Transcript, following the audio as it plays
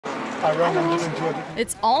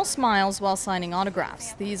It's all smiles while signing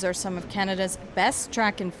autographs. These are some of Canada's best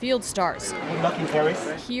track and field stars. Good luck in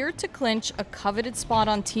Paris. Here to clinch a coveted spot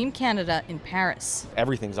on Team Canada in Paris.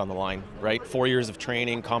 Everything's on the line, right? 4 years of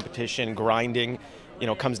training, competition, grinding,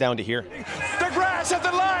 comes down to here. De Grasse at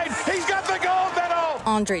the line. He's got the gold medal.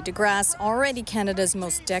 Andre De Grasse, already Canada's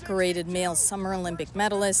most decorated male Summer Olympic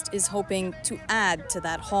medalist, is hoping to add to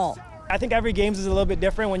that haul. I think every Games is a little bit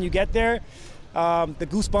different when you get there. The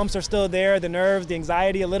goosebumps are still there, the nerves, the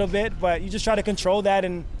anxiety a little bit, but you just try to control that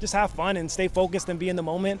and just have fun and stay focused and be in the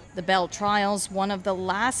moment. The Bell Trials, one of the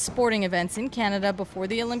last sporting events in Canada before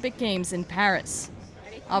the Olympic Games in Paris.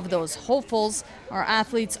 Of those hopefuls are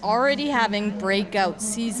athletes already having breakout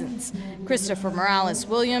seasons. Christopher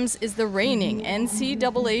Morales-Williams is the reigning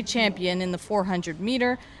NCAA champion in the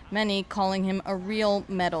 400-meter, many calling him a real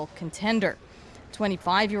medal contender.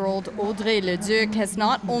 25-year-old Audrey Leduc has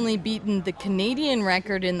not only beaten the Canadian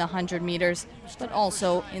record in the 100 meters, but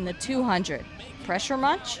also in the 200. Pressure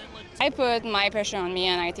much? I put my pressure on me,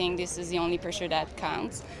 and I think this is the only pressure that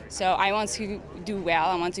counts. So I want to do well,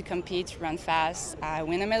 I want to compete, run fast,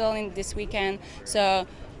 win a medal this weekend. So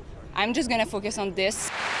I'm just going to focus on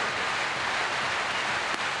this.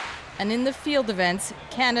 And in the field events,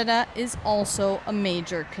 Canada is also a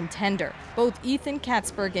major contender. Both Ethan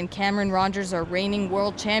Katzberg and Cameron Rogers are reigning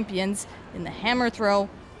world champions in the hammer throw.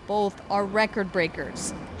 Both are record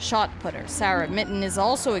breakers. Shot putter Sarah Mitten is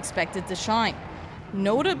also expected to shine.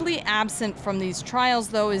 Notably absent from these trials,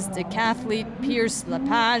 though, is decathlete Pierce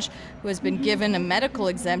Lepage, who has been given a medical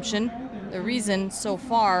exemption. The reason, so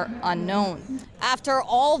far, unknown. After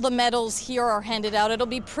all the medals here are handed out, it'll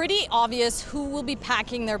be pretty obvious who will be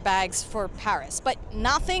packing their bags for Paris. But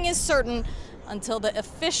nothing is certain until the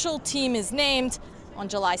official team is named on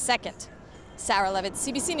July 2nd. Sarah Levitt,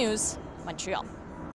 CBC News, Montreal.